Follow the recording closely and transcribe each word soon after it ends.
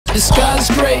The sky's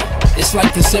gray, it's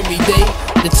like this every day.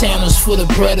 The town is full of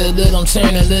predator, I'm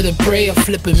turning to the prey. I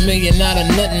flip $1 million out of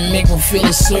nothing, make them feel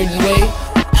a certain way.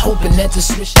 Hoping that the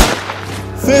switch.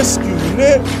 Fisk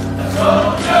unit.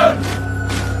 Soldier.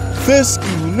 Fisk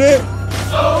unit.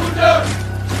 Soldier.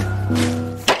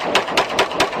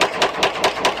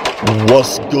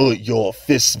 What's good, y'all?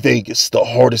 Fisk Vegas, the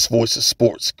hardest voice of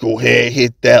sports. Go ahead,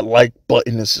 hit that like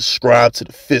button and subscribe to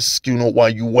the Fisk unit while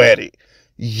you at it.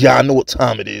 Y'all know what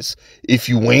time it is. If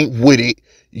you ain't with it,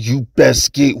 you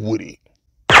best get with it.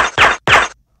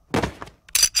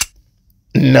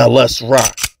 Now let's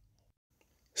rock.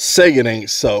 Say it ain't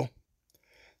so.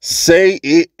 Say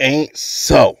it ain't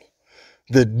so.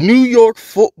 The New York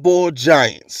Football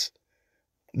Giants,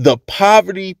 the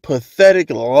poverty,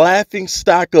 pathetic, laughing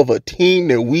stock of a team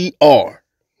that we are.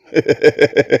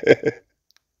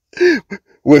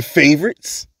 We're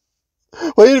favorites.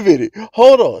 Wait a minute.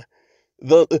 Hold on.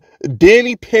 The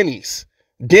Danny Pennies,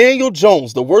 Daniel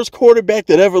Jones, the worst quarterback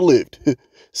that ever lived.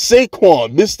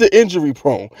 Saquon, Mr. Injury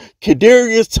Prone.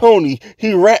 Kadarius Toney,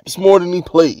 he raps more than he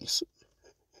plays.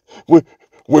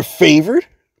 We're favored?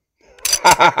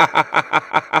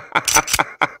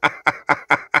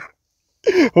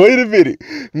 Wait a minute.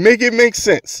 Make it make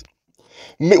sense.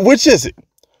 Which is it?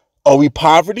 Are we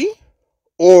poverty?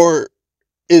 Or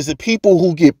is it people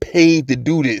who get paid to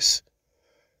do this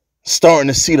starting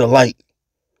to see the light?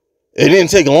 It didn't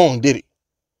take long, did it?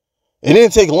 It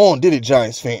didn't take long, did it,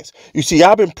 Giants fans? You see,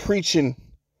 I've been preaching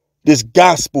this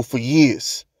gospel for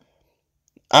years.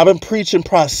 I've been preaching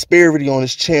prosperity on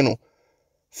this channel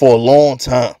for a long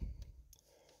time.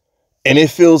 And it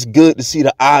feels good to see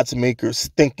the odds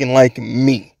makers thinking like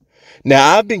me.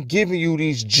 Now, I've been giving you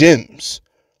these gems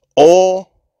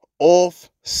all off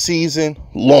season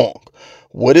long.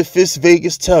 What did Fisk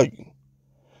Vegas tell you?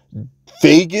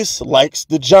 Vegas likes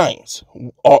the Giants.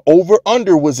 Our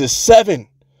over-under was at 7.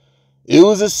 It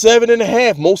was at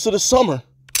 7.5 most of the summer.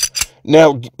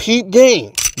 Now, peep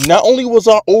game. Not only was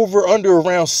our over-under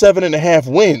around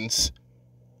 7.5 wins,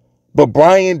 but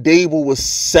Brian Dable was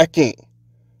second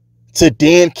to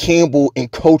Dan Campbell in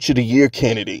Coach of the Year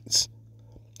candidates.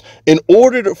 In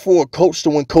order for a coach to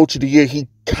win Coach of the Year, he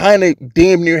kind of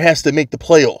damn near has to make the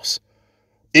playoffs,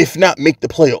 if not make the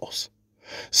playoffs.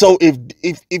 So if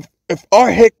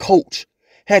our head coach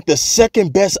had the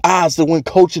second best odds to win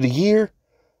Coach of the Year,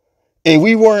 and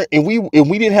we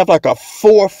didn't have like a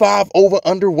 4 or 5 over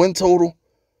under win total,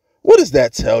 what does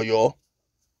that tell y'all?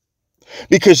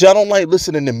 Because y'all don't like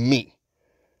listening to me.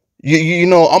 You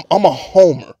know, I'm a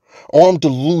homer, or I'm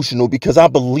delusional because I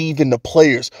believe in the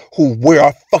players who wear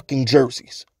our fucking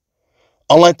jerseys.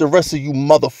 Unlike the rest of you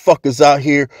motherfuckers out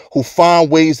here who find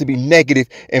ways to be negative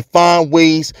and find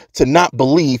ways to not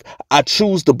believe, I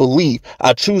choose to believe.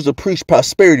 I choose to preach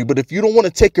prosperity. But if you don't want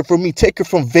to take it from me, take it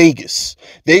from Vegas.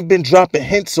 They've been dropping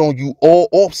hints on you all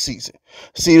off season.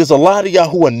 See, there's a lot of y'all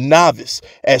who are novice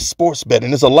at sports betting.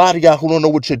 There's a lot of y'all who don't know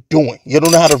what you're doing. You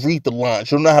don't know how to read the lines.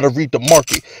 You don't know how to read the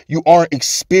market. You aren't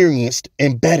experienced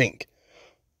in betting.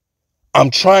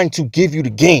 I'm trying to give you the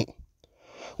game.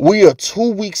 We are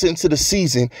 2 weeks into the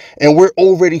season and we're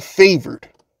already favored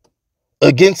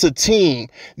against a team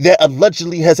that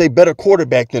allegedly has a better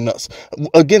quarterback than us,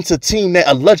 against a team that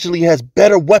allegedly has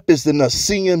better weapons than us.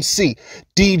 CMC,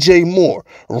 DJ Moore,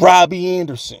 Robbie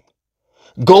Anderson.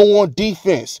 Go on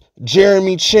defense,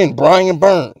 Jeremy Chin, Brian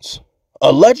Burns.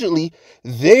 Allegedly,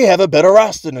 they have a better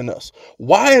roster than us.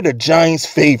 Why are the Giants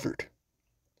favored?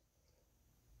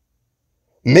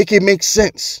 Make it make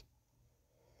sense.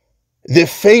 They're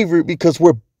favored because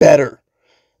we're better.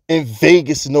 And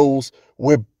Vegas knows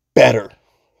we're better.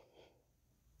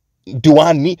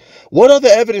 What other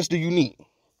evidence do you need?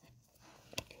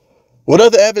 What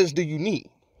other evidence do you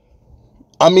need?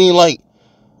 I mean, like,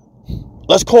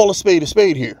 let's call a spade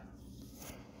here.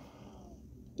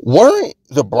 Weren't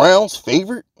the Browns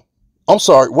favored? I'm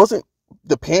sorry, wasn't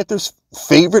the Panthers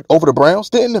favored over the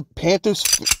Browns? Didn't the Panthers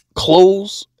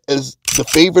close as the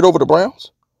favorite over the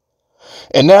Browns?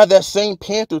 And now that same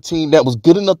Panther team that was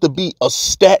good enough to beat a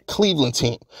stacked Cleveland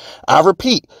team. I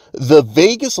repeat, the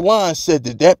Vegas line said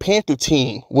that Panther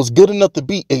team was good enough to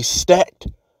beat a stacked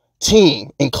team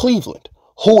in Cleveland,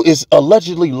 who is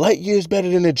allegedly light years better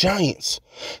than the Giants.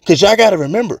 Because y'all got to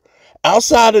remember,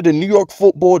 outside of the New York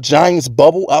Football Giants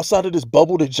bubble, outside of this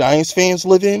bubble that Giants fans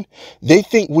live in, they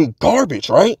think we're garbage,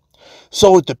 right?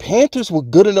 So if the Panthers were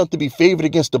good enough to be favored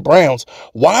against the Browns,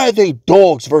 why are they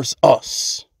dogs versus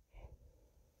us?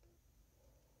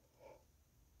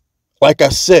 Like I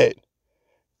said,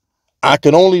 I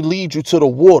can only lead you to the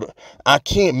water. I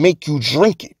can't make you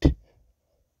drink it.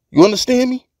 You understand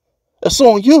me? That's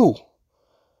on you.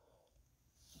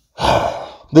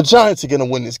 The Giants are going to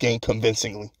win this game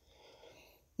convincingly.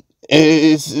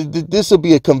 This will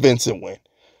be a convincing win.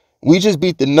 We just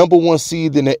beat the number 1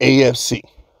 seed in the AFC.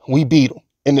 We beat them.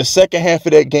 In the second half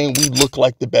of that game, we look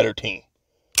like the better team.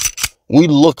 We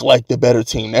look like the better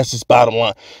team. That's just bottom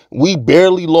line. We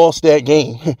barely lost that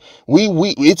game.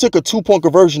 It took a 2-point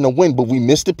conversion to win, but we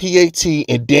missed the PAT,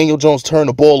 and Daniel Jones turned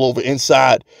the ball over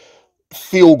inside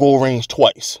field goal range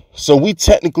twice. So we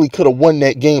technically could have won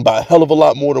that game by a hell of a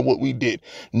lot more than what we did.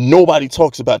 Nobody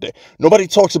talks about that. Nobody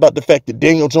talks about the fact that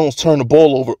Daniel Jones turned the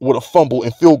ball over with a fumble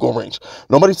in field goal range.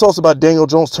 Nobody talks about Daniel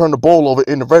Jones turned the ball over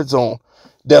in the red zone.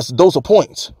 Those are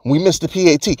points. We missed the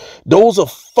PAT. Those are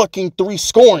fucking 3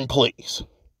 scoring plays.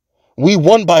 We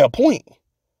won by a point.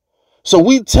 So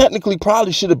we technically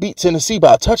probably should have beat Tennessee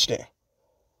by a touchdown.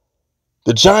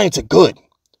 The Giants are good.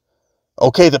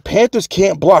 Okay, the Panthers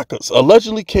can't block us.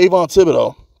 Allegedly, Kayvon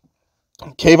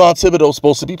Thibodeau's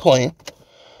supposed to be playing.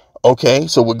 Okay,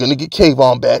 so we're gonna get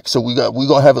Kayvon back. So we're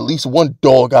gonna have at least one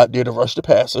dog out there to rush the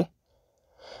passer.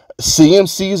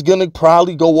 CMC is gonna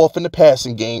probably go off in the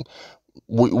passing game.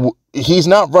 He's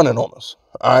not running on us.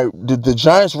 All right, the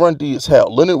Giants run D as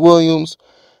hell. Leonard Williams,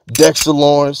 Dexter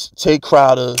Lawrence, Tay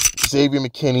Crowder, Xavier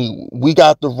McKinney. We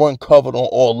got the run covered on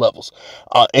all levels.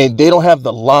 And they don't have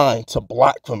the line to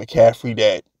block for McCaffrey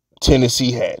that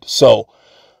Tennessee had. So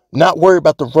not worried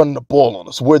about the running the ball on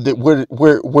us. Where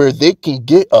they can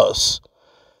get us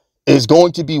is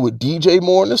going to be with DJ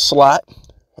Moore in the slot.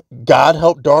 God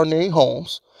help Darnay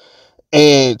Holmes.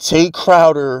 And Tay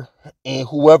Crowder and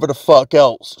whoever the fuck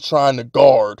else trying to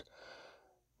guard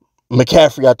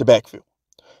McCaffrey out the backfield.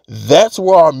 That's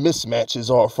where our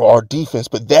mismatches are for our defense,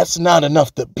 but that's not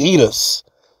enough to beat us.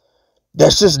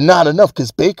 That's just not enough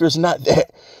because Baker's not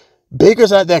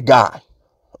that guy.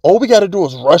 All we got to do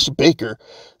is rush Baker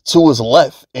to his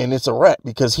left, and it's a wrap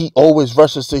because he always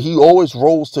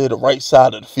rolls to the right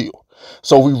side of the field.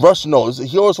 So he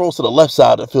always rolls to the left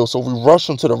side of the field. So if we rush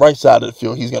him to the right side of the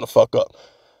field, he's going to fuck up.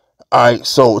 All right,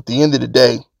 so at the end of the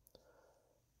day,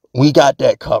 we got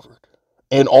that covered.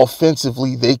 And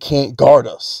offensively, they can't guard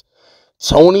us.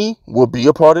 Tony will be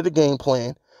a part of the game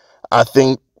plan. I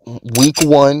think week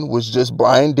 1 was just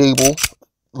Brian Dable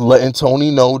letting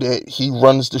Tony know that he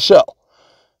runs the show.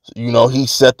 You know, he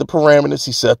set the parameters,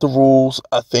 he set the rules.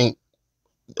 I think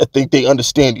they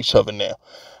understand each other now.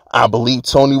 I believe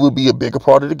Tony will be a bigger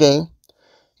part of the game.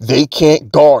 They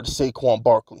can't guard Saquon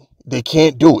Barkley. They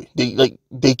can't do it.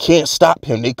 They can't stop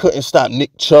him. They couldn't stop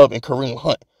Nick Chubb and Kareem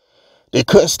Hunt. They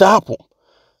couldn't stop him.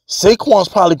 Saquon's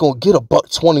probably going to get a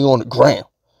 $120 on the ground.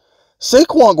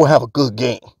 Saquon going to have a good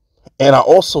game. And I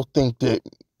also think that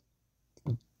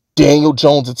Daniel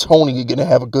Jones and Tony are going to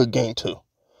have a good game too.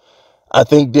 I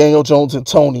think Daniel Jones and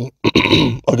Tony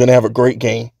are going to have a great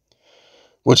game.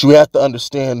 What you have to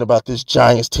understand about this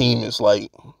Giants team is like,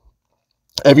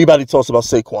 everybody talks about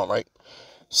Saquon, right?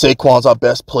 Saquon's our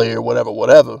best player, whatever.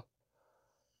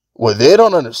 What they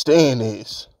don't understand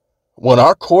is when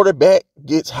our quarterback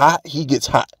gets hot, he gets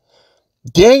hot.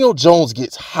 Daniel Jones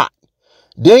gets hot.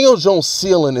 Daniel Jones'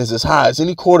 ceiling is as high as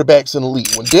any quarterbacks in the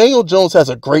league. When Daniel Jones has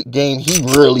a great game, he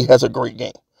really has a great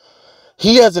game.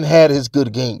 He hasn't had his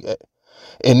good game yet.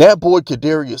 And that boy,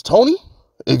 Kadarius Toney,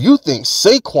 if you think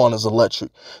Saquon is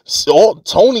electric,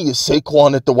 Toney is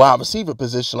Saquon at the wide receiver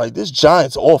position. Like, this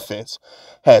Giants offense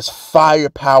has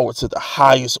firepower to the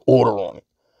highest order on it.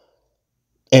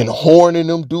 And horning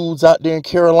them dudes out there in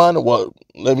Carolina, well,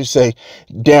 let me say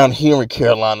down here in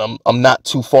Carolina, I'm not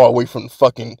too far away from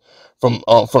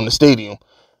the stadium.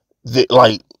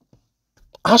 Like,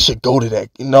 I should go to that.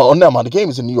 No, never mind. The game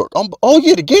is in New York. Oh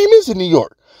yeah, the game is in New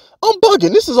York. I'm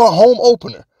bugging. This is our home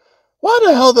opener. Why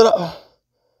the hell did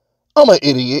I'm an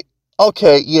idiot.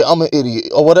 Okay, yeah, I'm an idiot.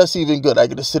 Oh, well, that's even good. I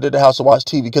get to sit at the house and watch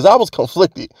TV because I was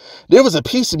conflicted. There was a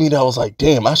piece of me that was like,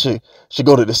 damn, I should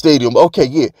go to the stadium. Okay,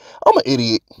 yeah, I'm an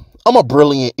idiot. I'm a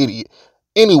brilliant idiot.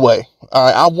 Anyway, all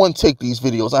right, I wouldn't take these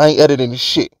videos. I ain't editing this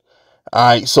shit. All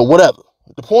right, so whatever.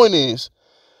 The point is,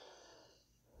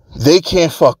 they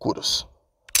can't fuck with us.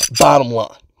 Bottom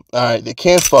line. All right, they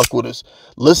can't fuck with us.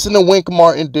 Listen to Wink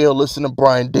Martindale. Listen to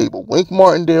Brian Dable. Wink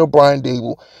Martindale, Brian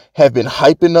Dable have been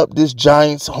hyping up this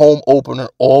Giants home opener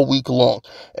all week long.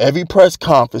 Every press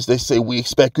conference, they say, we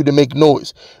expect you to make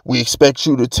noise. We expect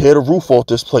you to tear the roof off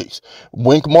this place.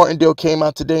 Wink Martindale came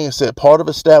out today and said part of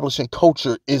establishing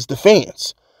culture is the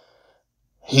fans.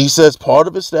 He says part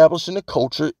of establishing the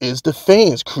culture is the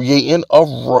fans, creating a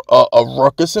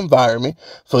ruckus environment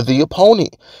for the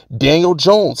opponent. Daniel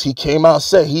Jones, he came out and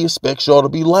said he expects y'all to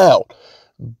be loud.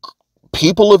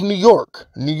 People of New York,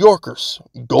 New Yorkers,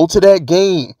 go to that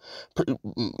game.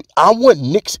 I want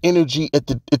Knicks energy at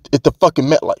the fucking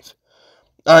MetLife.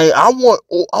 I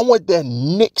want that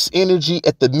Knicks energy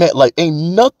at the Met. Like, ain't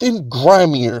nothing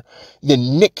grimier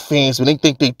than Knicks fans when they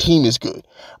think their team is good.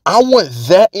 I want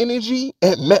that energy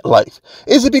at MetLife.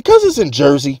 Is it because it's in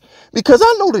Jersey? Because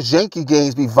I know the Yankee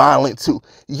games be violent too.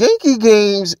 Yankee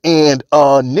games and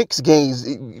Knicks games,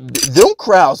 them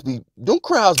crowds be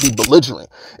belligerent.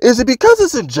 Is it because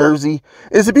it's in Jersey?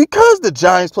 Is it because the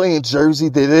Giants play in Jersey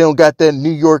that they don't got that New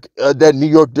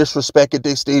York disrespect at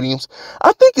their stadiums?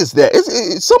 I think it's that.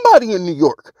 It's somebody in New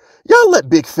York. Y'all let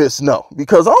Big Fisk know,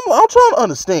 because I'm trying to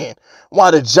understand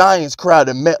why the Giants crowd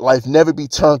at MetLife never be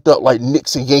turned up like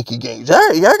Knicks and Yankee games.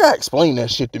 Y'all gotta explain that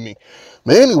shit to me.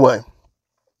 But anyway,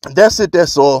 that's it.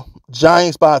 That's all.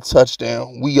 Giants by a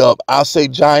touchdown. We up. I'll say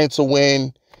Giants will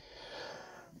win.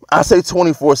 I say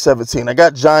 24-17. I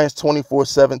got Giants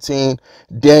 24-17.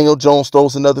 Daniel Jones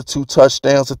throws another 2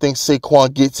 touchdowns. I think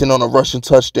Saquon gets in on a rushing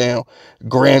touchdown.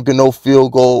 Graham Gano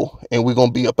field goal. And we're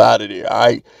going to be up out of there. All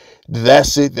right.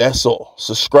 That's it. That's all.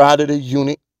 Subscribe to the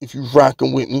unit if you're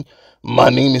rocking with me. My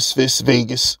name is Fisk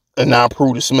Vegas, and I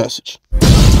approve this message.